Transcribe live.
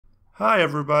Hi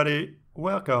everybody,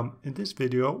 welcome. In this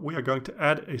video we are going to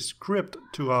add a script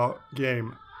to our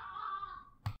game.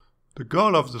 The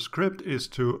goal of the script is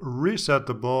to reset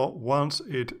the ball once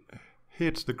it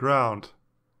hits the ground.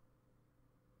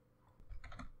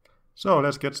 So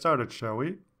let's get started, shall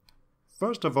we?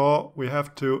 First of all, we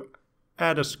have to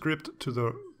add a script to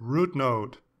the root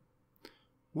node.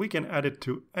 We can add it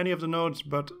to any of the nodes,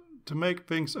 but to make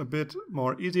things a bit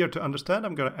more easier to understand,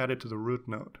 I'm going to add it to the root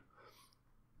node.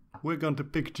 We're going to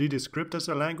pick GDScript as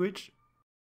a language.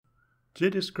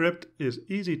 GDScript is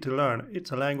easy to learn.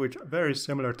 It's a language very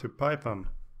similar to Python.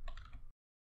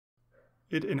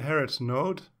 It inherits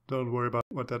node. Don't worry about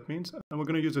what that means. And we're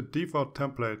going to use a default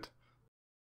template.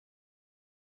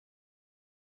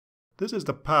 This is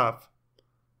the path.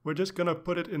 We're just going to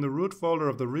put it in the root folder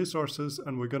of the resources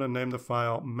and we're going to name the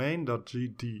file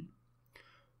main.gd.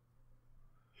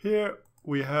 Here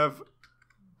we have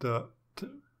the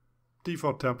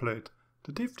default template.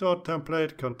 The default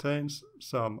template contains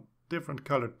some different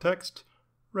colored text,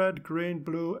 red, green,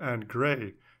 blue, and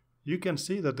gray. You can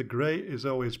see that the gray is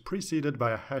always preceded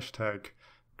by a hashtag.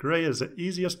 Gray is the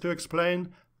easiest to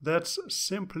explain. That's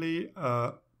simply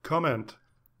a comment.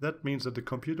 That means that the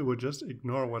computer will just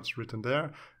ignore what's written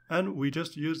there, and we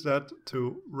just use that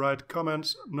to write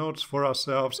comments, notes for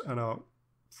ourselves and our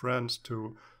friends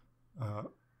to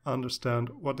understand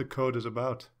what the code is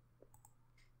about.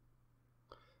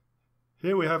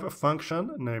 Here we have a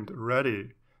function named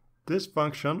ready. This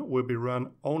function will be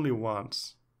run only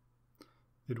once.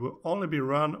 It will only be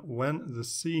run when the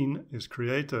scene is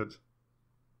created.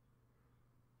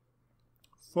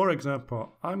 For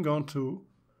example, I'm going to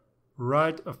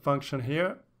write a function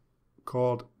here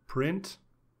called print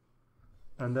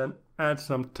and then add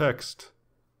some text.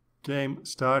 Game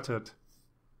started.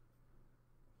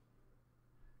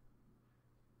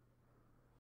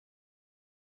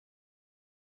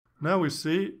 Now we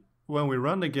see when we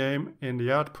run the game, in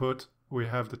the output we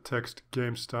have the text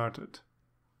game started.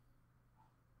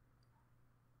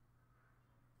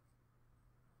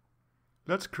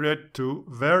 Let's create two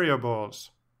variables.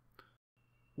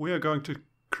 We are going to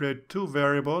create two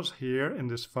variables here in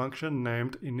this function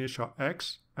named initial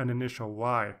x and initial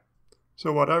y.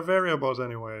 So what are variables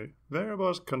anyway?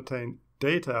 Variables contain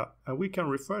data and we can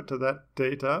refer to that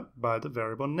data by the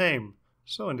variable name.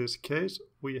 So in this case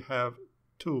we have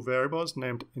two variables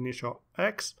named initial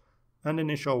x and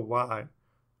initial y.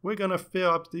 We're going to fill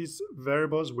up these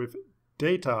variables with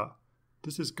data.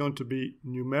 This is going to be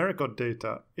numerical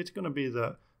data. It's going to be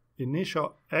the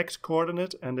initial x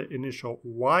coordinate and the initial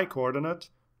y coordinate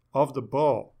of the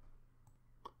ball.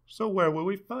 So where will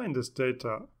we find this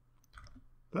data?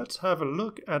 Let's have a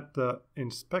look at the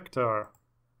inspector.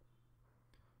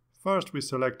 First we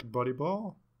select body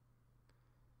ball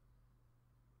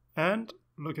and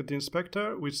look at the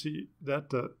inspector. We see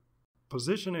that the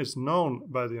position is known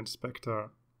by the inspector.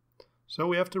 So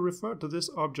we have to refer to this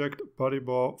object body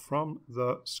ball from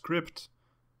the script.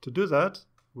 To do that,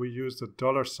 we use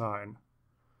the $sign.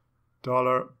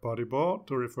 $body ball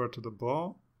to refer to the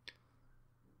ball.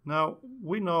 Now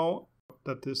we know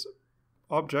that this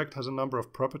object has a number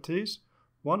of properties.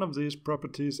 One of these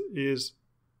properties is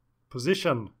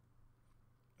position.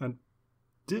 And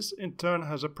this in turn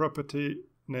has a property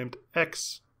named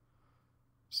x.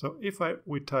 So if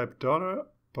we type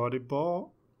 $body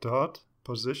ball dot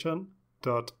position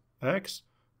dot x,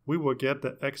 we will get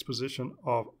the x position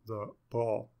of the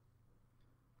ball.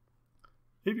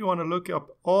 If you want to look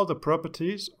up all the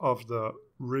properties of the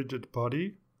rigid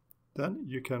body, then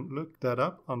you can look that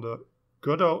up on the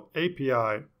Godot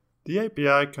API. The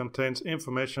API contains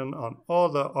information on all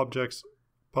the objects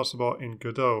possible in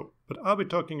Godot, but I'll be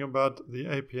talking about the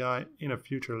API in a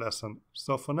future lesson.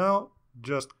 So for now,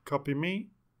 just copy me.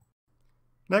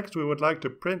 Next, we would like to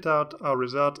print out our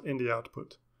result in the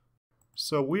output.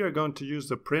 So we are going to use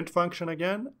the print function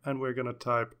again, and we're going to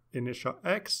type initial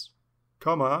x,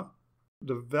 comma,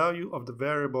 the value of the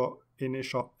variable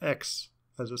initial x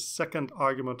as a second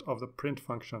argument of the print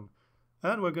function.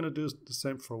 And we're going to do the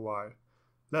same for y.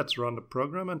 Let's run the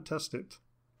program and test it.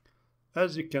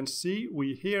 As you can see,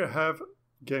 we here have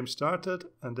game started,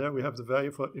 and there we have the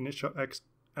value for initial x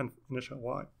and initial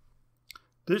y.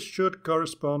 This should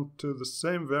correspond to the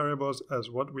same variables as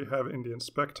what we have in the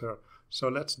inspector. So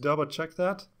let's double check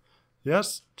that.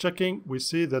 Yes, checking, we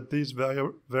see that these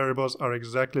variables are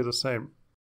exactly the same.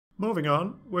 Moving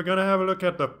on, we're going to have a look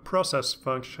at the process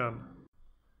function.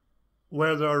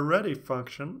 Where the ready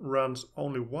function runs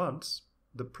only once,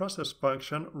 the process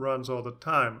function runs all the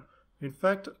time. In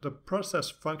fact, the process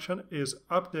function is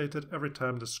updated every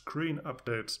time the screen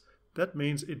updates. That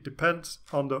means it depends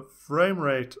on the frame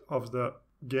rate of the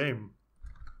game.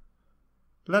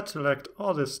 Let's select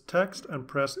all this text and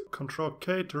press Ctrl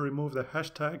K to remove the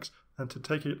hashtags and to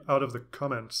take it out of the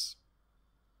comments.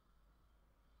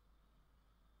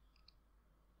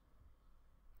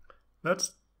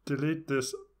 Let's delete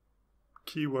this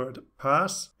keyword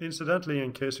pass. Incidentally,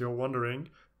 in case you're wondering,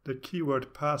 the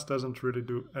keyword pass doesn't really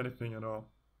do anything at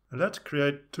all. And let's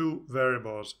create two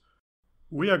variables.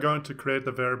 We are going to create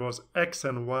the variables x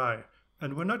and y,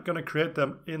 and we're not going to create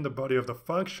them in the body of the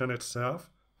function itself,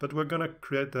 but we're going to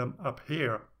create them up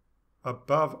here,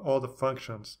 above all the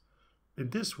functions.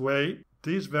 In this way,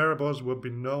 these variables will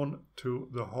be known to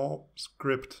the whole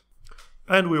script,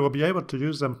 and we will be able to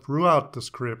use them throughout the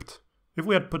script. If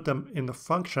we had put them in the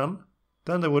function,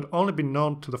 then they would only be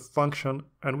known to the function,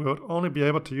 and we would only be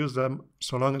able to use them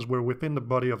so long as we're within the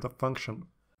body of the function.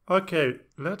 Okay,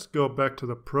 let's go back to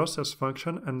the process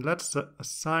function and let's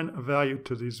assign a value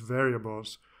to these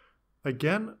variables.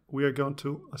 Again, we are going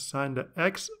to assign the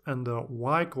x and the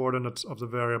y coordinates of the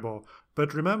variable.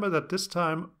 But remember that this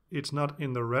time it's not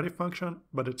in the ready function,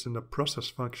 but it's in the process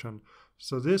function.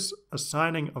 So this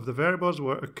assigning of the variables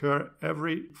will occur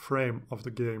every frame of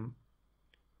the game.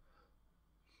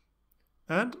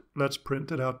 And let's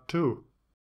print it out too.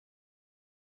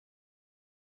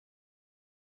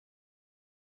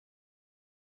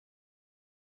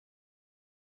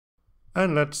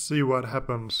 And let's see what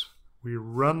happens. We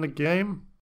run the game,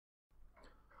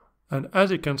 and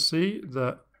as you can see,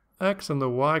 the x and the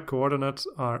y coordinates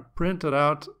are printed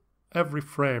out every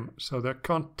frame, so they're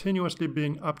continuously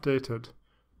being updated.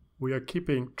 We are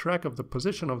keeping track of the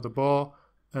position of the ball,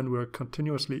 and we're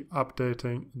continuously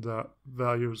updating the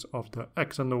values of the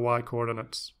x and the y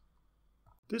coordinates.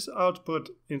 This output,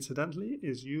 incidentally,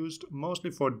 is used mostly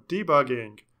for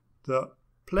debugging. The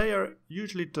player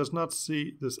usually does not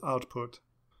see this output.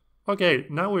 Okay,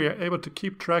 now we are able to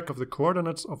keep track of the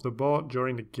coordinates of the ball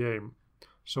during the game.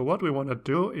 So what we want to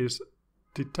do is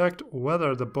detect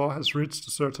whether the ball has reached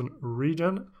a certain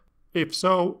region. If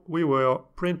so, we will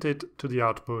print it to the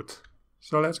output.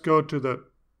 So let's go to the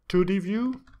 2D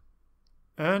view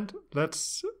and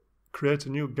let's create a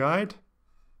new guide.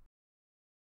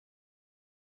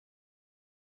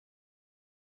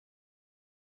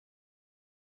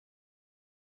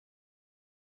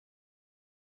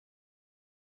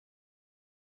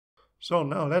 So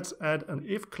now let's add an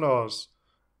if clause.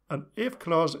 An if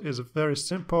clause is very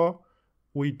simple.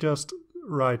 We just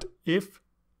write if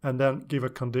and then give a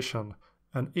condition.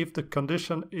 And if the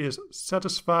condition is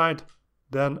satisfied,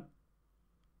 then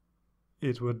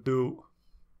it will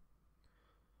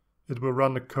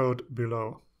run the code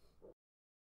below.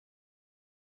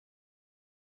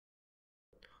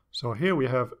 So here we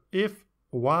have if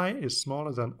y is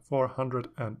smaller than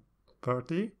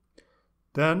 430,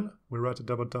 then we write a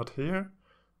double dot here.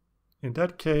 In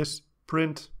that case,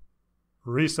 print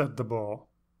reset the ball.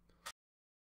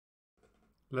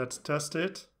 Let's test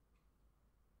it.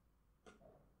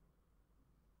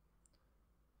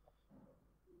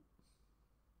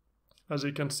 As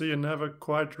you can see, it never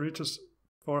quite reaches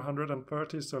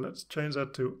 430, so let's change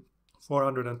that to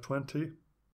 420.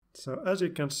 So as you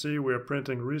can see, we are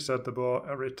printing reset the ball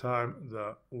every time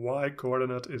the y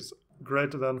coordinate is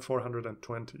greater than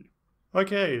 420.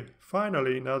 Okay,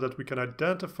 finally, now that we can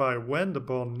identify when the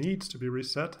ball needs to be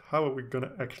reset, how are we going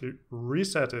to actually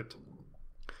reset it?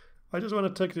 I just want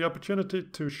to take the opportunity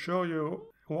to show you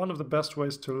one of the best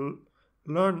ways to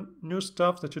learn new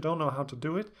stuff that you don't know how to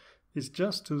do it is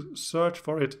just to search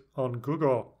for it on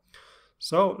Google.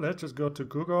 So let's just go to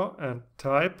Google and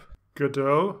type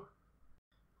Godot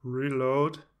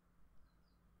reload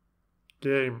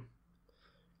game.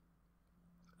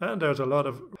 And there's a lot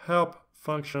of help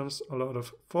functions, a lot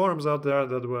of forums out there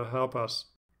that will help us.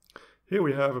 Here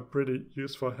we have a pretty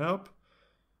useful help.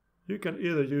 You can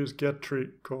either use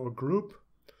getTree call group,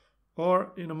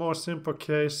 or in a more simple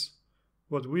case,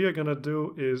 what we are going to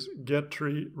do is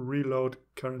getTree reload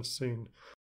current scene.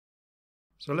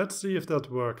 So let's see if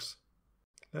that works.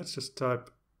 Let's just type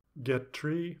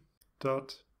getTree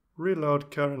dot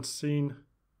reload current scene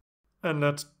and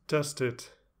let's test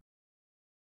it.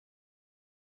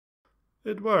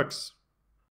 It works.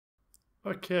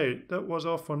 Okay, that was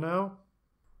all for now.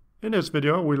 In this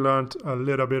video we learned a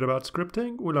little bit about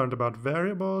scripting, we learned about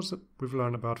variables, we've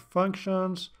learned about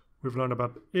functions, we've learned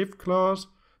about if clause,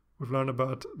 we've learned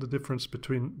about the difference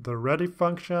between the ready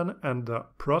function and the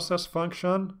process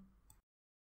function.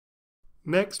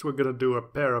 Next we're going to do a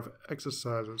pair of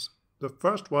exercises. The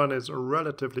first one is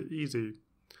relatively easy.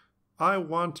 I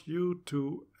want you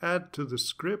to add to the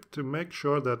script to make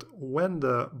sure that when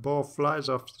the ball flies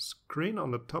off the screen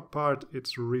on the top part,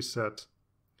 it's reset.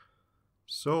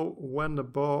 So when the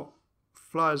ball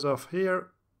flies off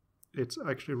here, it's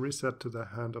actually reset to the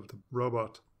hand of the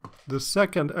robot. The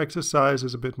second exercise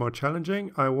is a bit more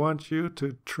challenging. I want you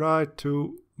to try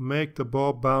to make the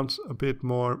ball bounce a bit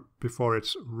more before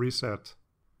it's reset.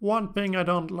 One thing I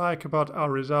don't like about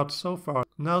our results so far,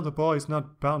 now the ball is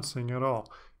not bouncing at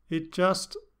all. It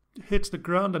just hits the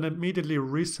ground and immediately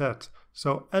reset.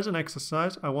 So as an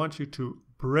exercise, I want you to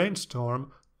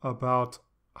brainstorm about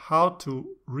how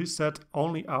to reset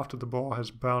only after the ball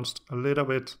has bounced a little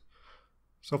bit.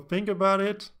 So think about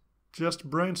it, just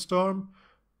brainstorm.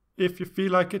 If you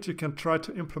feel like it, you can try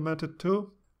to implement it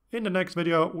too. In the next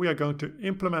video, we are going to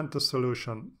implement the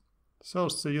solution. So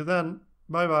see you then.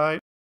 Bye bye.